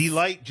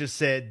Light just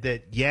said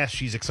that, yes,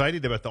 she's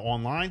excited about the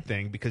online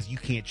thing because you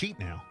can't cheat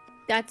now.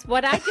 That's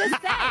what I just said.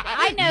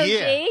 I know,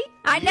 Yeah. D.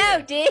 I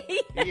know, D.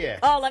 Yeah.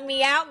 Calling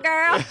me out,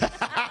 girl.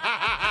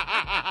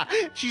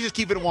 She's just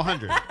keeping it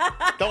 100.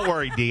 Don't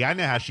worry, D. I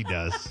know how she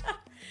does.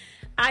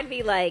 I'd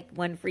be like,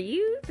 1 for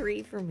you,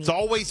 3 for me. It's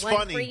always 1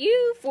 funny. for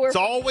you, 4 It's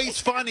for always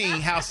funny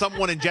how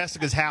someone in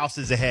Jessica's house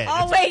is ahead.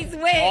 Always It's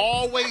win.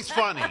 always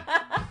funny.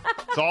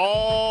 It's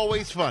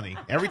always funny.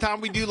 Every time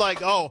we do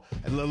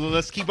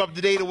let's keep up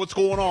to date on what's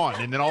going on,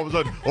 and then all of a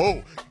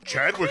sudden,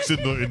 Chadwick's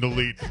in the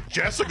lead,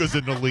 Jessica's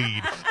in the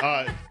lead,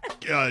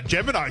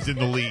 Gemini's in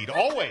the lead.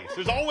 Always,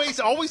 there's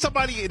always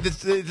somebody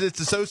that's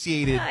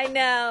associated. I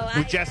know.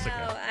 With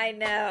Jessica. I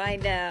know.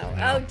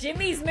 Yeah. Oh,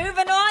 Jimmy's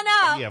moving on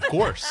up. Yeah, of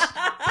course.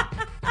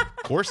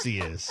 Of course he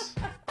is.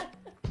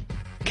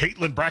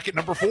 Caitlin, bracket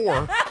number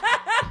 4.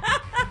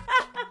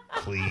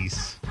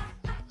 Please.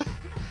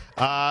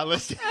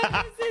 Let's. This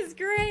is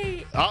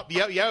great. Oh,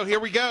 yo, here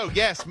we go.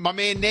 Yes, my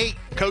man Nate,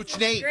 Coach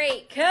Nate.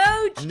 Great.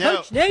 Coach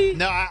No, Nate.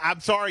 no, I'm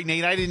sorry,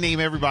 Nate. I didn't name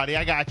everybody.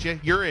 I got you.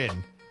 You're in.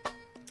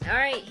 All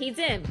right, he's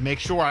in. Make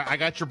sure I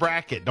got your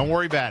bracket. Don't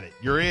worry about it.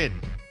 You're in.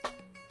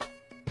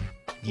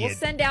 We'll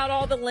send out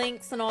all the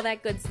links and all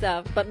that good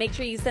stuff, but make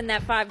sure you send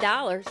that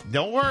 $5.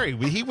 Don't worry.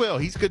 He will.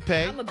 He's good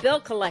pay. I'm a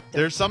bill collector.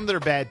 There's some that are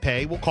bad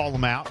pay. We'll call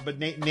them out, but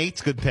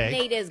Nate's good pay.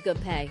 Nate is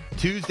good pay.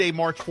 Tuesday,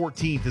 March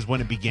 14th is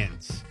when it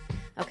begins.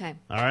 Okay.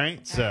 All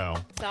right, so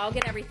I'll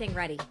get everything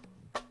ready.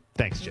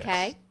 thanks, Jess.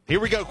 Okay. Here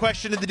we go.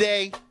 Question of the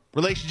day.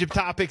 Relationship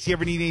topics. You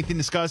ever need anything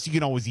discussed, you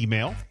can always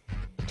email.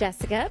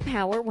 Jessica,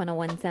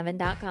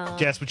 power1017.com.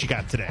 Jess, what you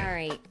got today? All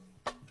right.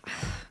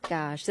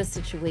 Gosh, this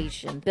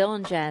situation. Bill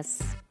and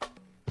Jess,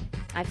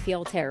 I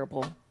feel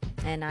terrible,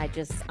 and I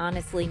just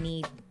honestly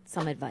need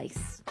some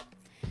advice.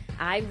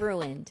 I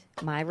ruined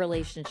my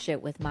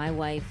relationship with my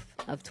wife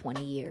of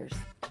 20 years.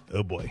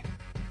 Oh, boy.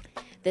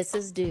 This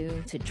is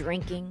due to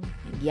drinking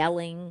and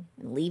yelling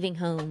and leaving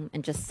home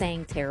and just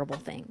saying terrible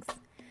things.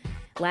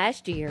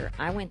 Last year,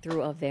 I went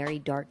through a very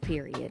dark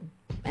period,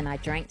 and I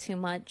drank too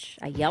much.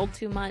 I yelled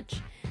too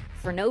much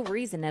for no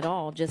reason at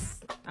all.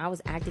 Just I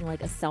was acting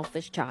like a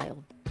selfish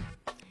child.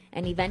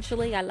 And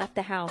eventually, I left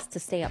the house to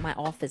stay at my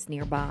office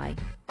nearby.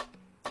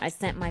 I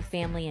sent my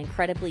family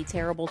incredibly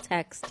terrible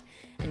texts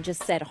and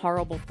just said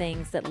horrible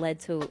things that led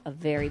to a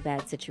very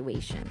bad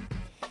situation.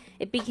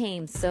 It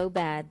became so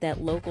bad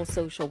that local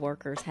social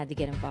workers had to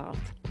get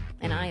involved.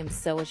 And I am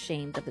so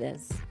ashamed of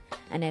this.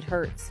 And it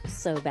hurts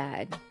so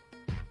bad.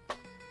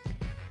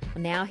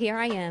 Now here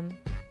I am,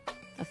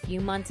 a few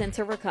months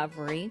into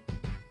recovery.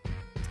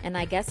 And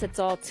I guess it's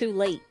all too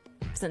late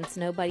since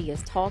nobody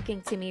is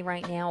talking to me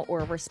right now or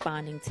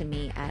responding to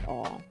me at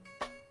all.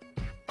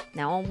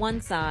 Now on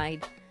one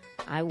side,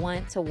 I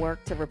want to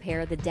work to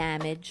repair the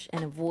damage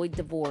and avoid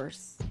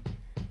divorce.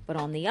 But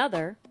on the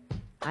other,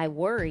 I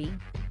worry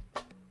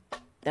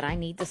that I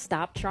need to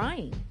stop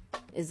trying.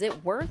 Is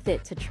it worth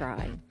it to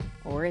try?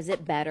 Or is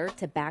it better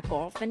to back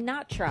off and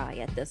not try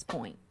at this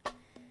point?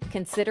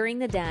 Considering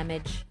the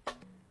damage,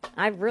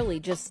 I really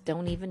just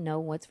don't even know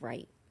what's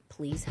right.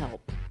 Please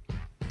help.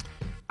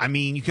 I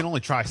mean, you can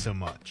only try so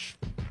much.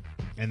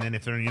 And then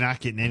if you're not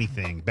getting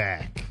anything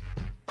back,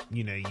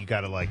 you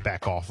got to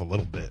back off a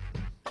little bit.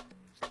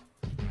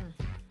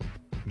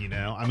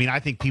 I mean, I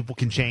think people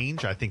can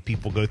change. I think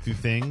people go through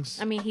things.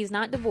 I mean, he's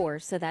not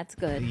divorced, so that's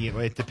good. Yeah,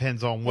 it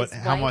depends on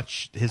how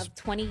much his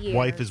 20 years,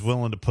 wife is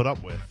willing to put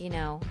up with.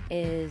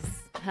 Is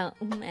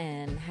home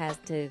and has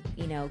to,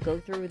 go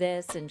through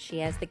this, and she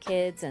has the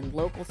kids, and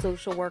local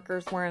social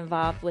workers were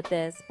involved with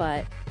this.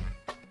 But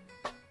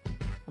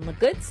on the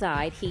good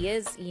side, he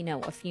is,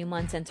 a few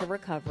months into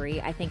recovery.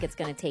 I think it's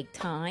going to take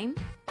time.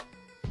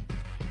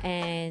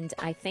 And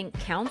I think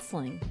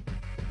counseling,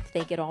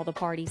 they get all the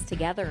parties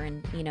together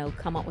and,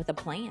 come up with a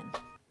plan.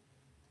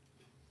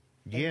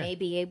 They may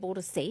be able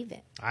to save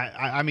it.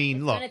 I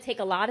mean, look. It's going to take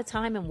a lot of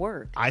time and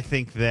work. I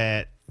think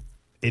that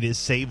it is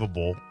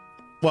savable.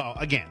 Well,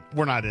 again,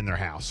 we're not in their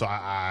house, so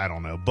I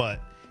don't know. But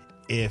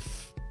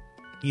if,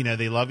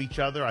 they love each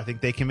other, I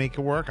think they can make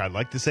it work. I'd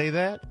like to say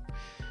that.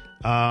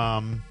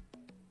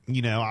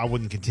 I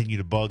wouldn't continue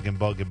to bug.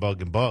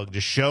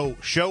 Just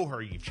show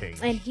her you've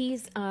changed. And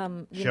he's,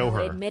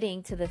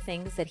 admitting to the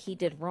things that he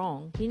did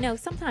wrong.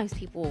 Sometimes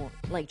people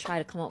try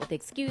to come up with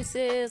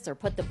excuses or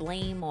put the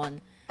blame on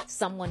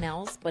someone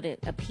else, but it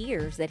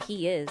appears that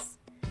he is,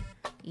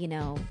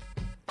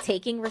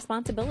 taking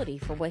responsibility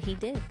for what he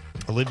did.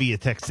 Olivia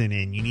texting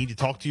in, you need to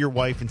talk to your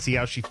wife and see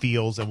how she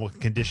feels and what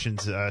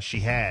conditions she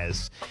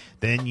has.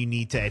 Then you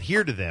need to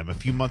adhere to them. A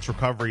few months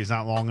recovery is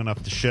not long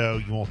enough to show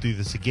you won't do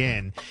this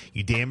again.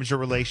 You damage your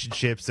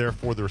relationships.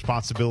 Therefore, the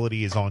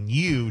responsibility is on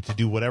you to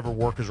do whatever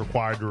work is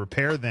required to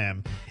repair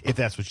them if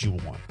that's what you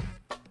want.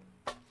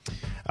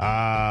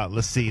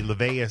 Let's see.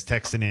 Levea's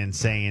texting in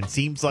saying,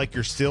 seems like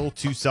you're still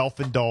too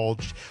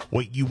self-indulged.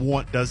 What you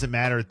want doesn't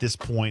matter at this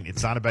point.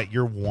 It's not about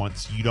your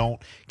wants. You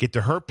don't get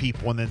to hurt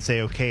people and then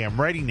say, okay,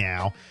 I'm ready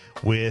now,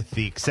 with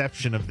the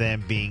exception of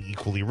them being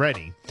equally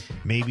ready.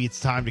 Maybe it's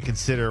time to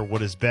consider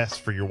what is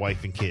best for your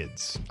wife and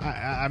kids.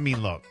 I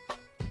mean, look,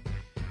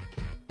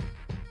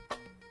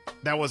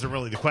 that wasn't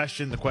really the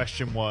question. The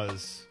question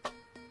was,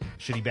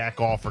 should he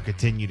back off or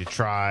continue to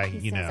try?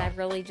 He says, I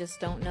really just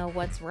don't know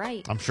what's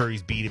right. I'm sure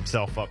he's beat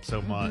himself up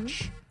so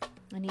much.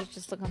 And he's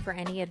just looking for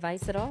any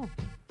advice at all.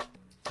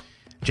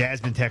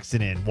 Jasmine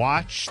texting in,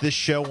 watch this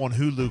show on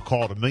Hulu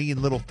called A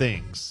Million Little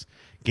Things.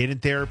 Get in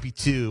therapy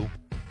too.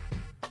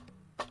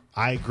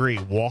 I agree.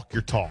 Walk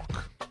your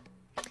talk.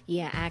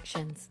 Yeah,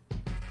 actions.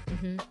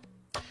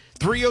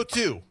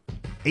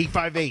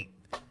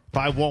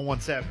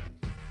 302-858-5117.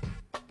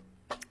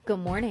 Good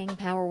morning,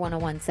 Power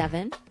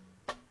 1017.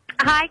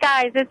 Hi,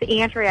 guys. It's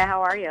Andrea.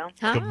 How are you?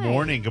 Hi. Good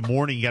morning. Good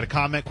morning. You got a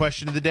comment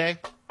question of the day?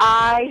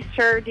 I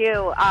sure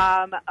do.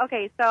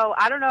 Okay, so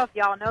I don't know if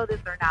y'all know this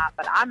or not,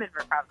 but I'm in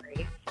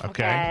recovery.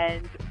 Okay.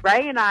 And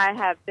Ray and I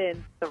have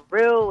been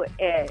through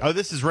it. Oh,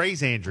 this is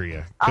Ray's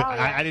Andrea. Oh,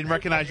 I didn't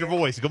recognize your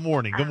voice. Good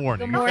morning. Good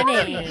morning. Good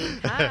morning.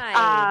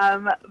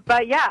 Hi.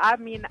 But yeah, I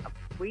mean,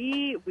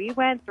 we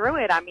went through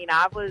it. I mean,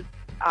 I was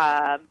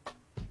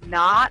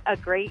not a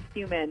great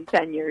human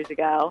 10 years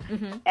ago,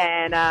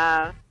 and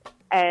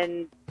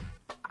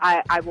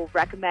I will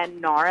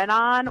recommend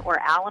Nar-Anon or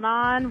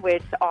Al-Anon,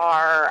 which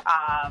are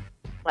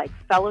like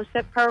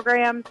fellowship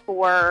programs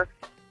for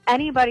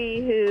anybody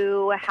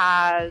who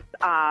has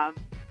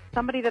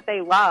somebody that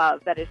they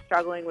love that is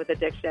struggling with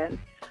addiction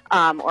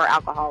or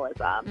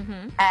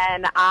alcoholism.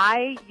 And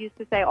I used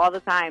to say all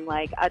the time,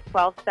 like, a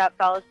 12-step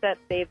fellowship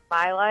saved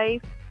my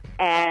life,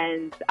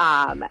 and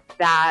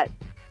that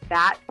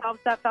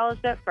 12-step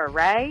fellowship for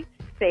Ray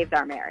saved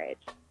our marriage.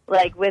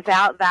 Like,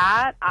 without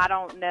that, I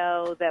don't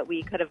know that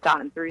we could have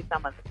gotten through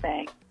some of the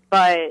things.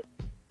 But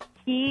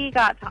he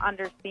got to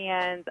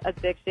understand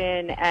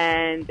addiction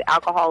and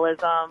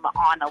alcoholism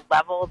on a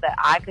level that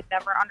I could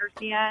never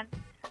understand.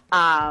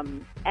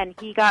 And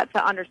he got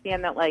to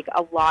understand that, like,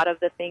 a lot of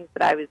the things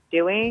that I was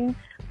doing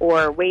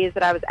or ways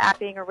that I was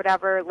acting or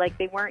whatever, like,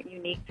 they weren't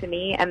unique to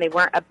me and they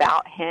weren't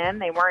about him.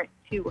 They weren't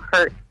to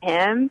hurt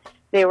him.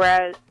 They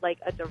were, like,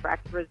 a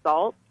direct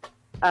result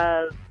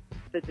of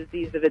the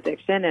disease of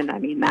addiction. And I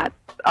mean, that's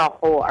a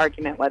whole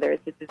argument whether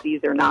it's a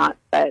disease or not,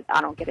 but I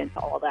don't get into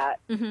all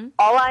that.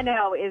 All I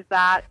know is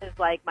that is,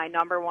 like, my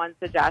number one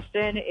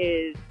suggestion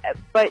is,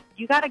 but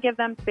you got to give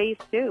them space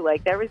too.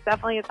 Like, there was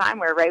definitely a time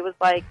where Ray was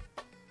like,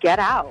 get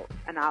out.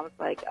 And I was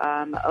like,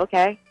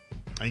 okay.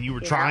 And you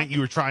were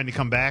trying to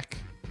come back?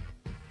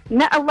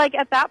 No, like,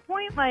 at that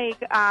point,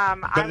 like,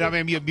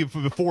 I mean,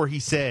 before he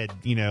said,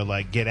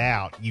 like, get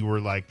out, you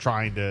were, like,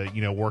 trying to,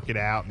 work it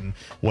out and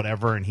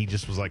whatever, and he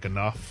just was like,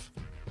 enough.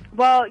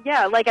 Well,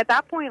 yeah, like, at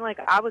that point, like,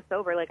 I was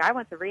sober. Like, I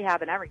went to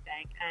rehab and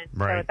everything. And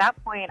so at that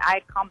point, I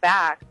had come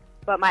back,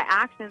 but my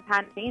actions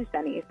hadn't changed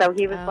any. So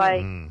he was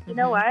like, you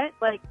know what?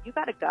 Like, you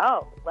got to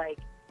go. Like,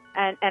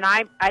 and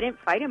I didn't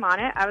fight him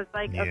on it. I was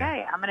like,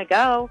 okay, I'm going to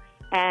go.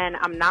 And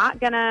I'm not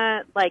going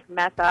to, like,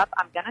 mess up.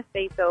 I'm going to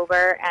stay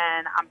sober,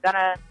 and I'm going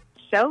to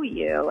show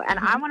you. And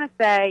I want to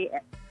say,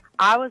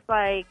 I was,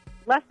 like,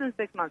 less than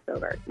 6 months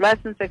sober.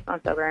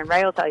 And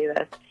Ray will tell you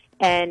this.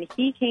 And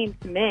he came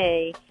to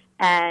me,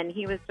 and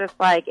he was just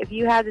like, if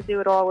you had to do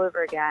it all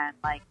over again,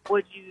 like,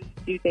 would you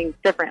do things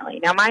differently?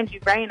 Now, mind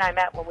you, Ray and I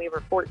met when we were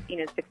 14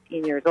 and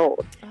 16 years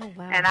old. Oh,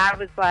 wow. And I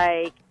was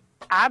like,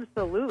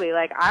 absolutely.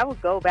 Like, I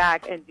would go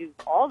back and do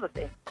all the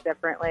things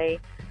differently.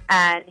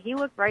 And he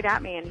looked right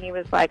at me, and he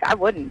was like, I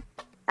wouldn't.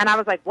 And I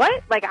was like,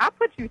 what? Like, I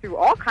put you through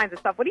all kinds of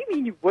stuff. What do you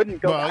mean you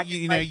wouldn't go back?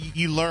 Well,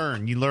 you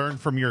learn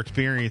from your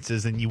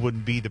experiences, and you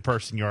wouldn't be the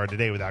person you are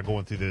today without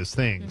going through those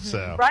things.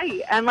 So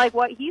Right. And, like,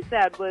 what he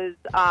said was,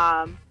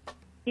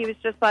 he was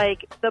just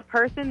like, the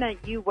person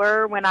that you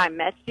were when I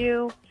met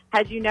you,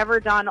 had you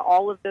never done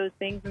all of those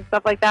things and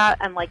stuff like that,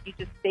 and, like, you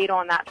just stayed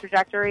on that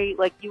trajectory,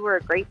 like, you were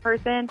a great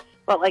person,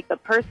 but, like, the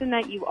person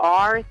that you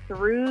are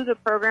through the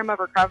program of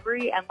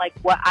recovery and, like,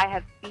 what I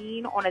have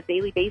seen on a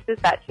daily basis,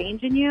 that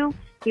change in you,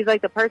 he's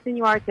like, the person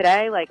you are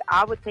today, like,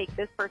 I would take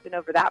this person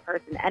over that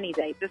person any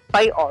day,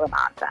 despite all the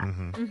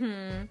nonsense.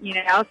 You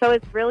know? So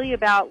it's really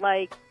about,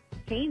 like,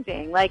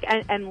 changing, like,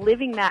 and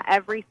living that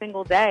every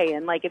single day.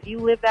 And, like, if you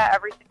live that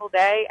every single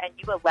day and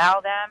you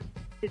allow them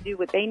to do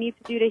what they need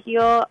to do to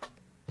heal,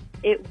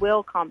 it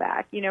will come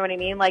back. You know what I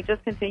mean? Like,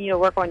 just continue to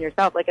work on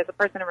yourself. Like, as a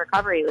person in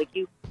recovery, like,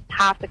 you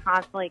have to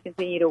constantly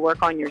continue to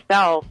work on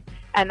yourself.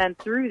 And then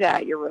through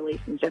that, your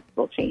relationships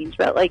will change.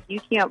 But, like, you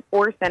can't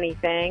force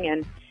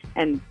anything.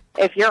 And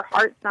if your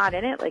heart's not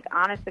in it, like,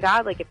 honest to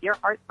God, like, if your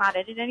heart's not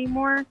in it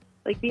anymore,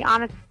 like, be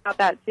honest about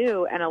that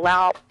too, and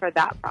allow for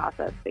that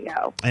process to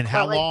go. And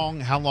how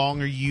long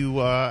are you?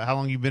 How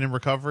long you been in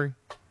recovery?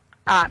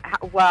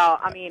 Well,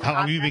 I mean, how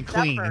long have you been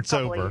clean and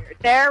sober?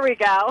 There we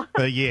go.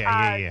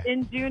 Yeah.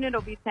 In June,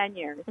 it'll be 10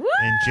 years. Woo!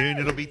 In June,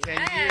 it'll be 10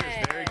 years.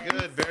 Very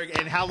good. Very good.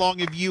 And how long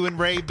have you and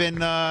Ray been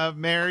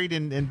married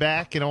and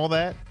back and all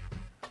that?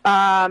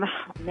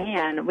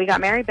 Man, we got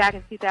married back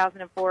in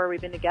 2004.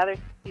 We've been together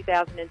since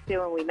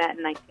 2002, and we met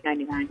in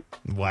 1999.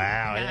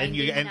 Wow.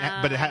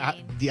 But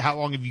how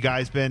long have you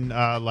guys been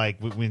like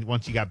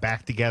once you got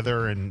back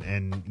together and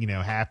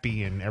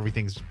happy and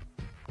everything's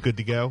good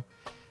to go?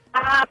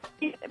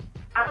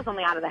 I was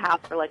only out of the house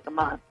for like a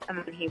month, and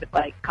then he would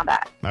like come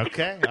back.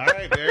 Okay. All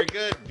right. Very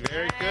good.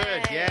 Very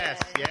good.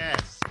 Yes.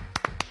 Yes.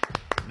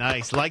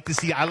 Nice. I like to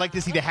see the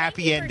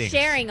happy Thank you endings. for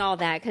sharing all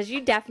that, because you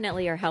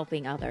definitely are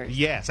helping others.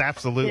 Yes,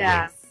 absolutely.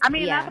 Yeah. I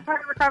mean, Yeah. that's a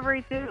part of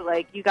recovery too.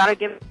 Like, you got to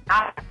give it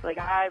back. Like,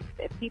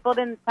 if people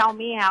didn't tell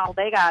me how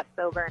they got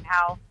sober and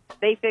how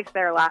they fixed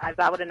their lives,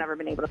 I would have never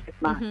been able to fix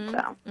mine.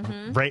 So,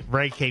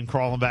 Ray came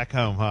crawling back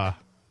home, huh?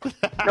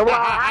 well,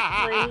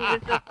 actually, he was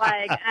just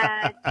like,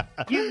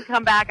 "You can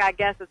come back. I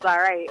guess it's all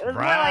right." It was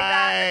more like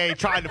that. Right.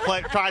 Trying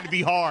to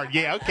be hard.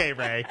 Yeah. Okay,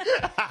 Ray.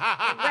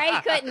 Ray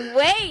couldn't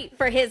wait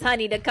for his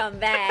honey to come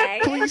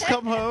back. Please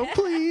come home.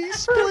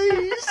 Please.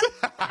 Please.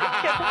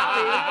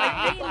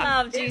 Oh, he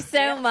loved you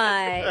so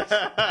much.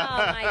 Oh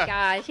my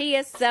gosh, he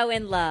is so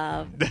in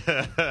love.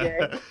 Good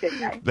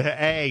guy.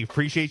 Hey,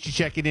 appreciate you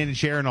checking in and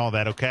sharing all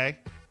that. Okay.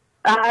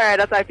 All right,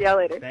 I'll talk to y'all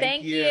later.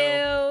 Thank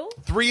you.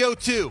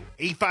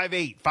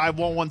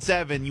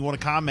 302-858-5117. You want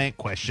to comment?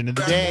 Question of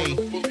the day.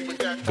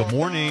 Good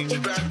morning.